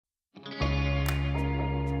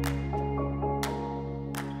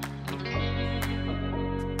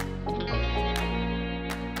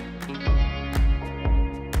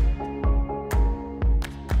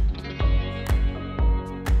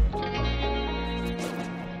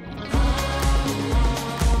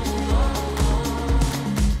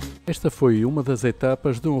Esta foi uma das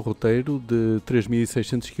etapas de um roteiro de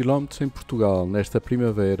 3.600 km em Portugal, nesta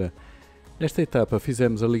primavera. Nesta etapa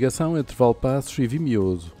fizemos a ligação entre Valpaços e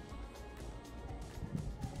Vimioso.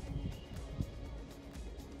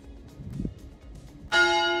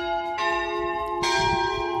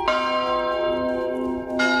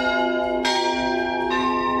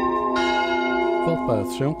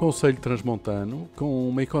 Valpaços é um concelho transmontano com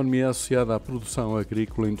uma economia associada à produção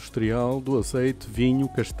agrícola industrial do azeite, vinho,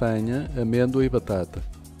 castanha, amêndoa e batata.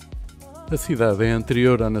 A cidade é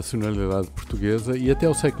anterior à nacionalidade portuguesa e até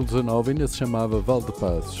ao século XIX ainda se chamava Vale de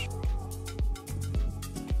Passos.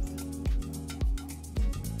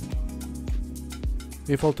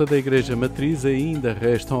 Em volta da Igreja matriz ainda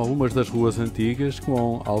restam algumas das ruas antigas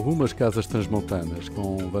com algumas casas transmontanas,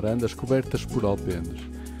 com varandas cobertas por alpendres.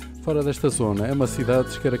 Fora desta zona é uma cidade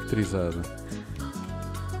descaracterizada.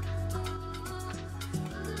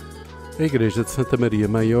 A Igreja de Santa Maria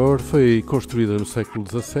Maior foi construída no século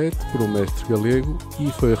XVII por um mestre galego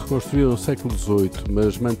e foi reconstruída no século XVIII,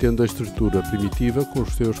 mas mantendo a estrutura primitiva com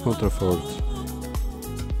os seus contrafortes.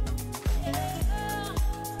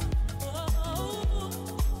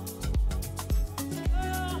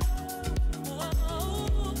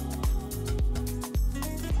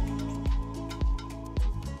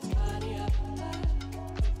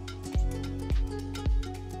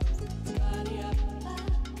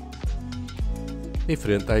 Em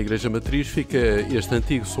frente à Igreja Matriz fica este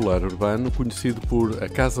antigo solar urbano conhecido por a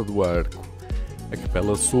Casa do Arco. A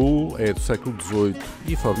capela sul é do século XVIII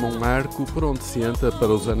e forma um arco por onde se entra para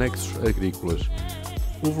os anexos agrícolas.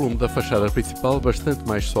 O volume da fachada principal, bastante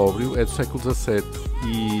mais sóbrio, é do século XVII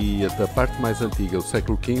e da parte mais antiga, do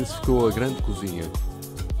século XV, ficou a grande cozinha.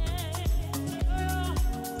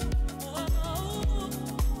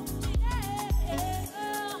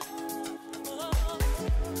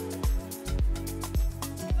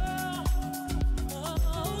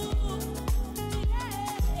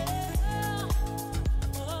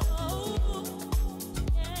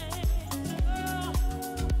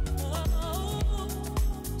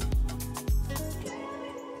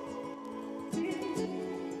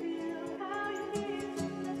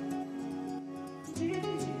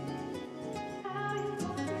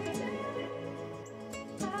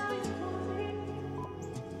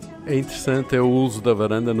 É interessante o uso da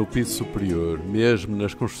varanda no piso superior, mesmo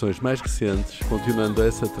nas construções mais recentes, continuando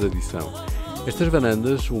essa tradição. Estas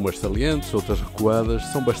varandas, umas salientes, outras recuadas,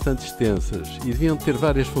 são bastante extensas e deviam ter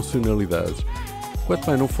várias funcionalidades, quanto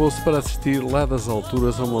mais não fosse para assistir lá das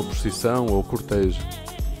alturas a uma procissão ou cortejo.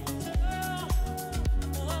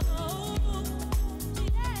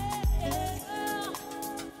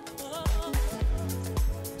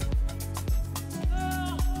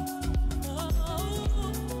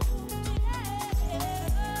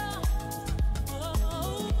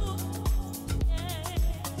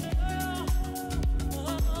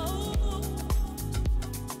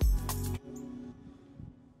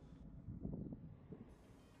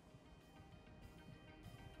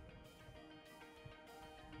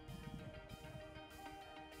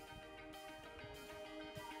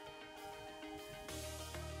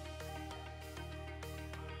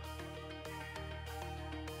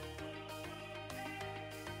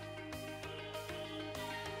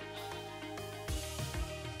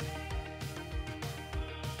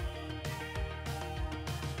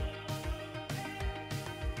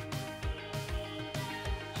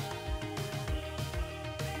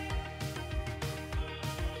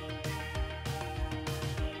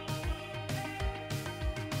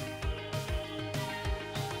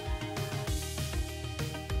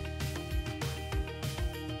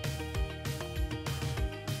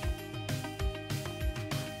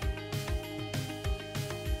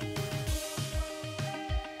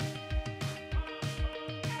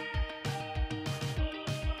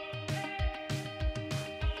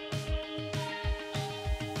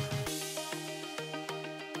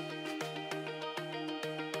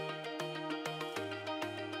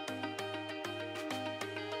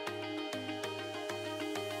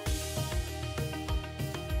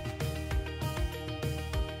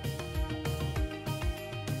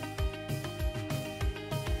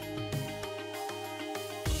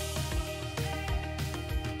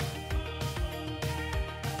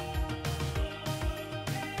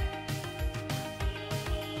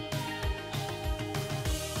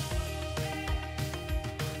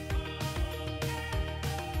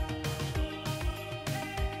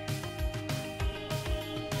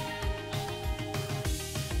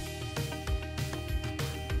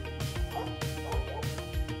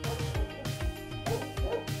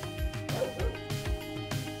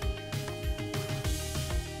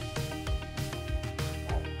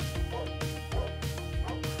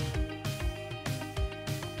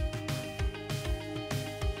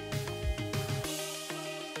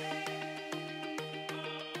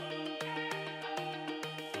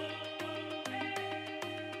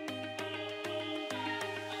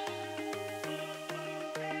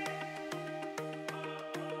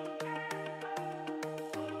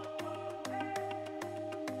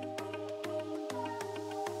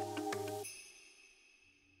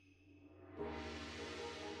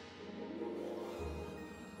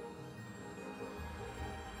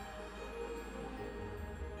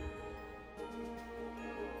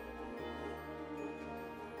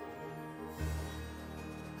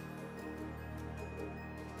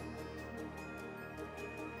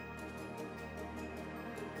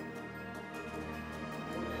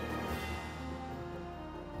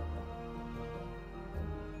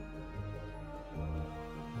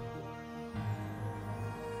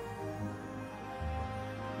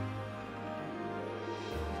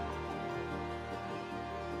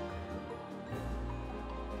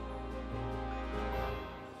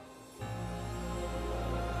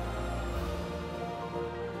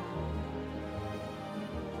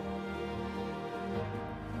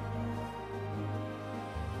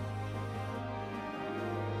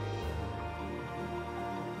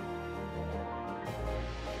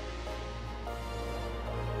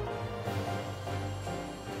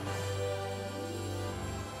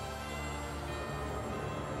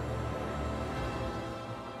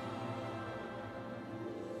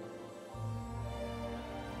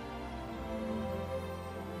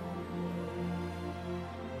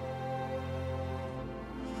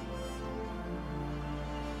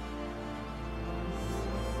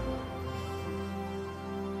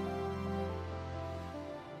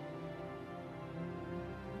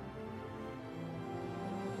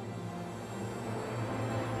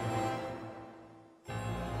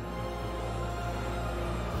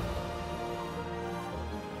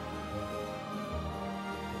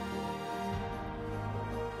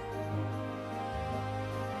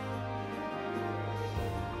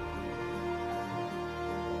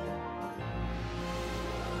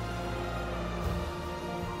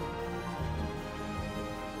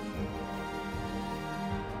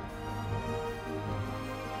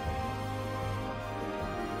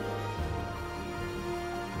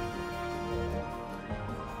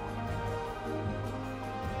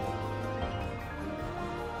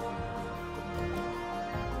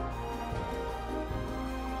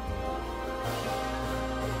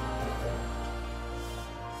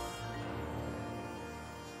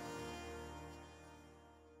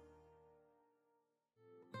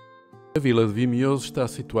 A vila de Vimioso está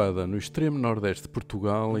situada no extremo nordeste de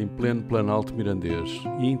Portugal, em pleno planalto mirandês,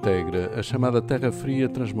 e integra a chamada Terra Fria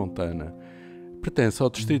Transmontana. Pertence ao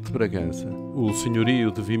distrito de Bragança. O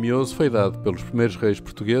senhorio de Vimioso foi dado pelos primeiros reis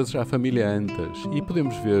portugueses à família Antas e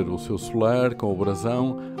podemos ver o seu solar com o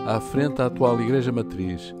brasão à frente da atual Igreja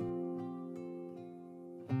matriz.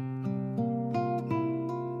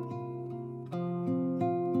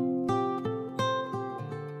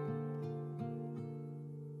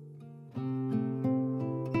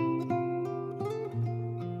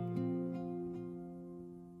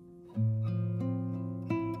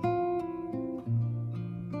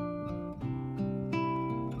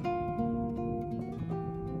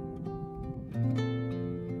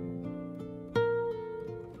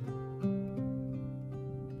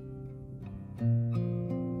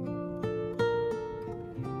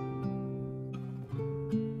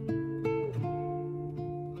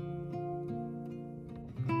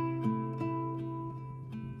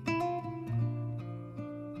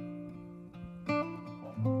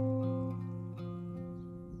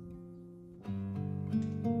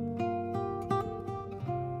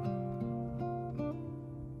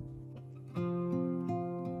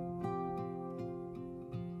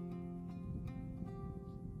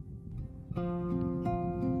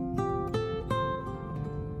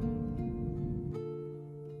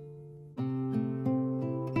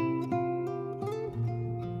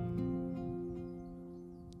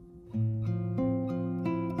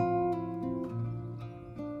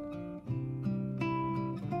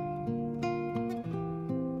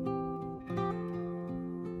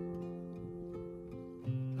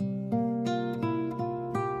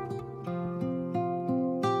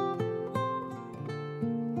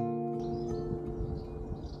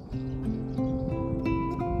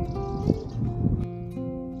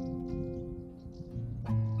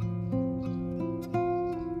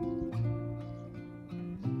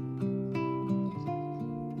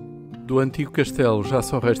 Do antigo castelo já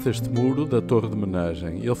só resta este muro da Torre de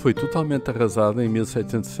Homenagem. Ele foi totalmente arrasado em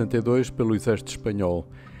 1762 pelo exército espanhol.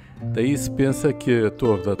 Daí se pensa que a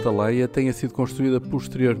Torre da Atalaia tenha sido construída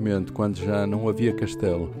posteriormente, quando já não havia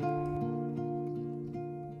castelo.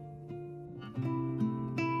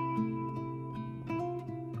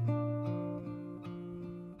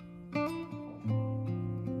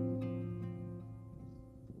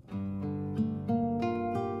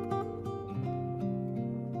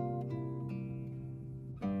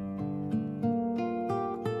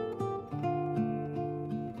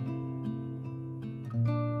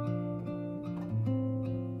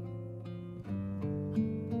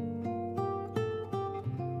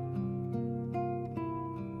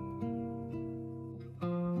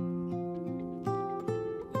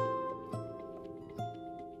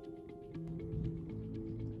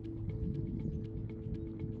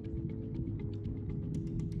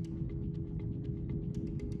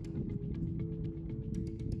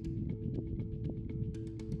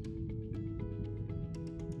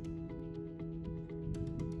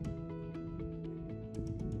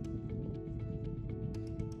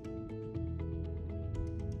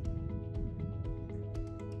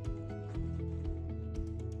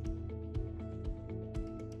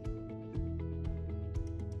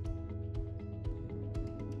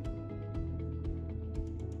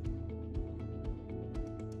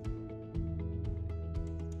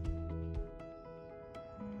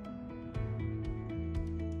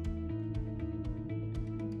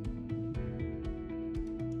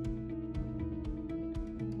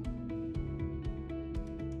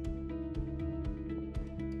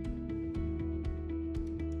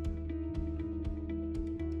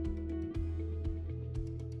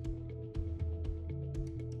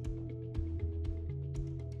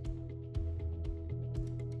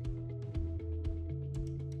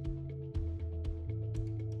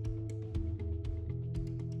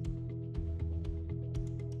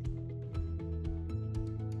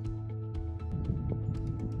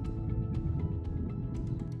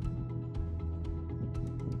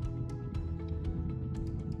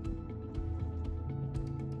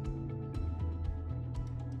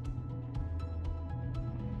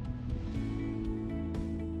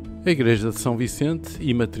 A Igreja de São Vicente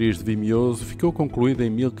e matriz de Vimioso ficou concluída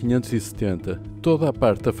em 1570. Toda a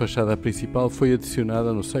parte da fachada principal foi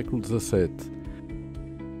adicionada no século XVII.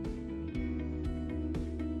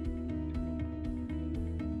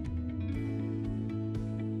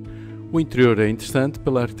 O interior é interessante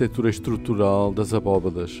pela arquitetura estrutural das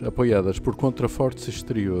abóbadas, apoiadas por contrafortes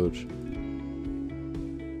exteriores.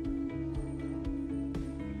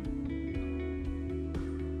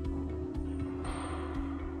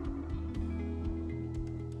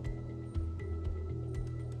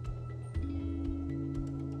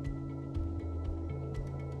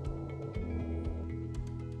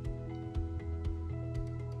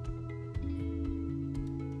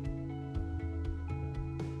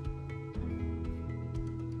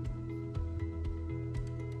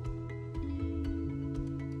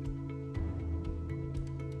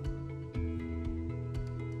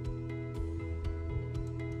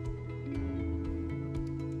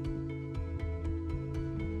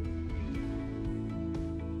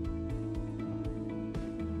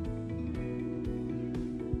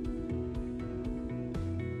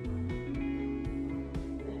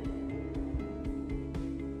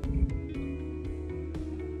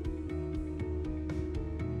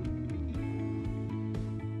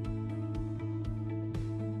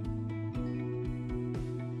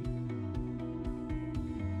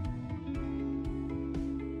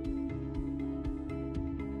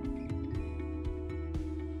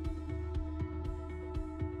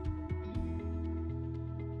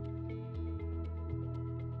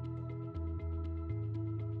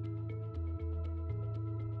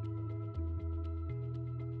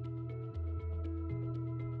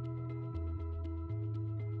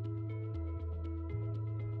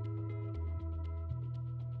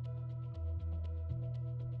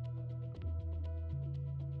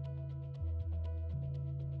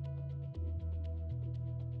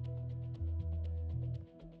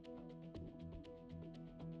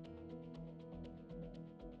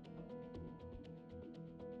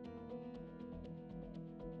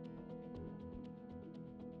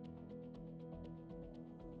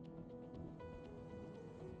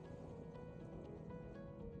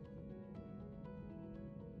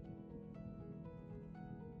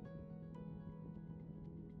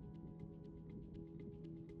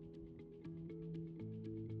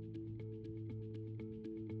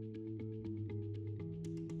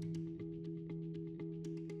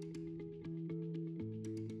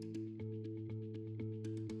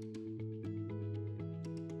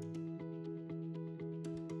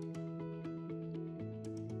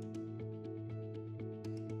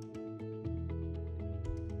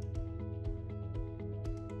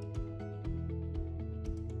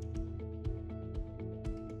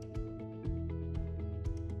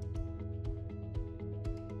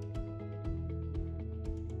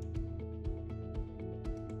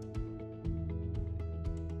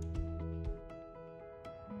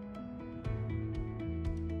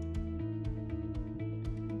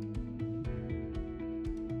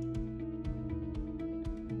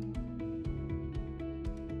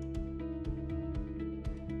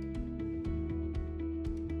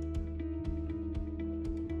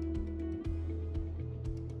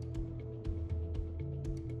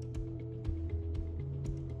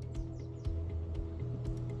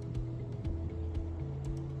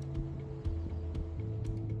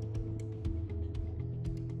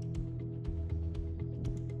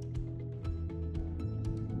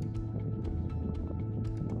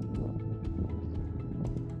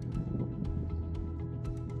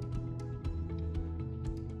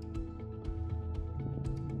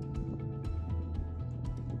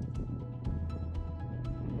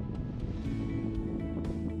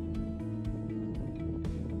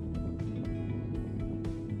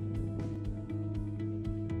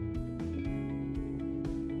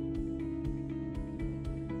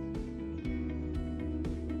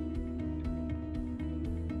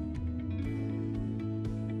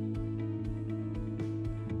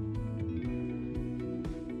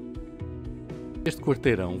 Este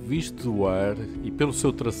quarteirão, visto do ar e pelo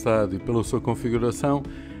seu traçado e pela sua configuração,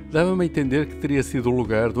 dava-me a entender que teria sido o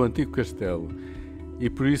lugar do antigo castelo, e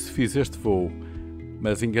por isso fiz este voo,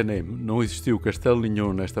 mas enganei-me, não existiu castelo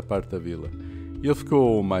nenhum nesta parte da vila. Ele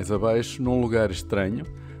ficou mais abaixo, num lugar estranho,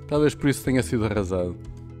 talvez por isso tenha sido arrasado.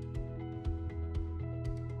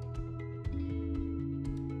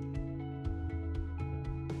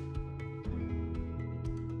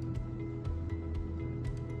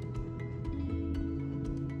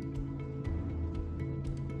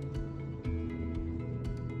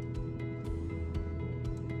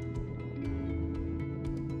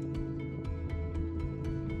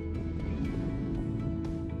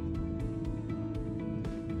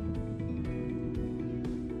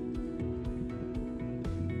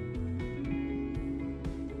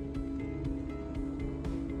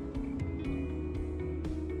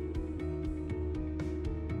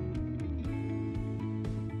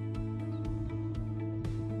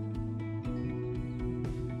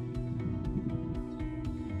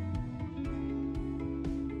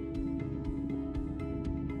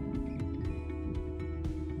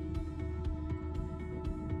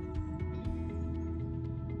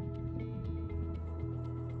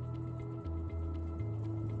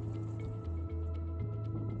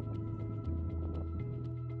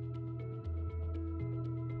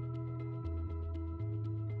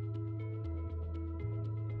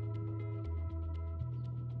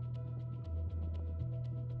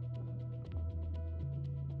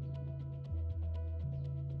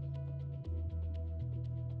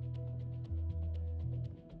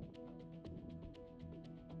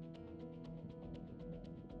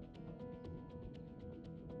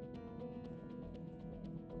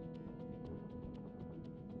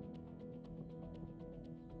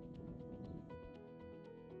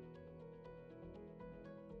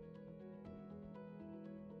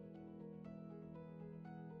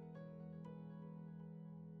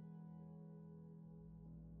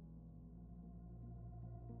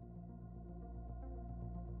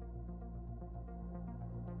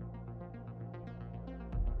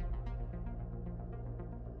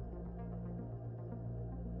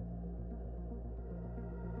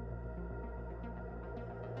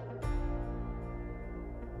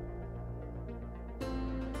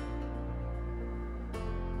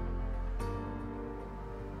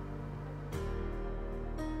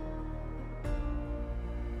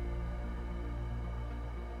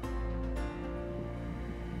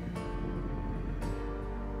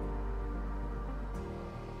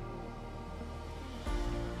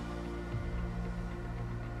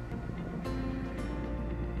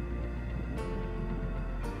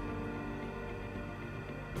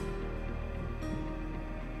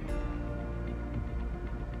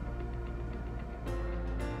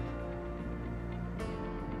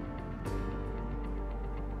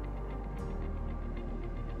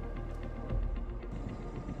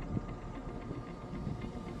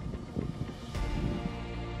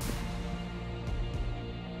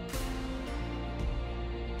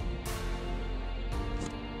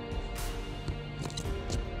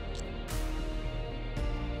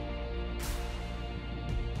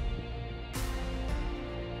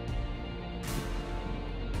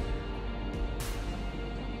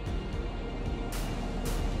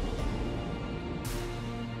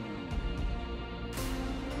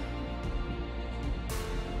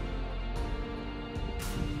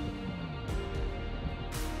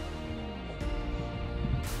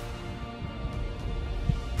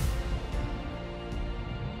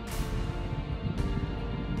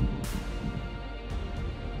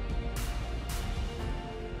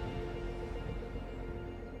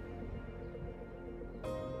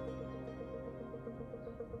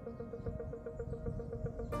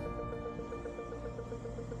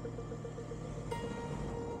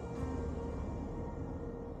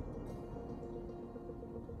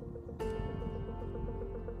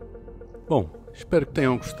 Bom, espero que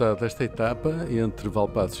tenham gostado desta etapa entre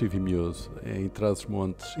Valpaços e Vimioso em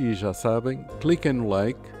Tras-os-montes e já sabem, cliquem no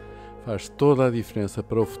like, faz toda a diferença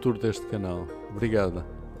para o futuro deste canal.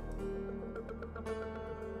 Obrigada.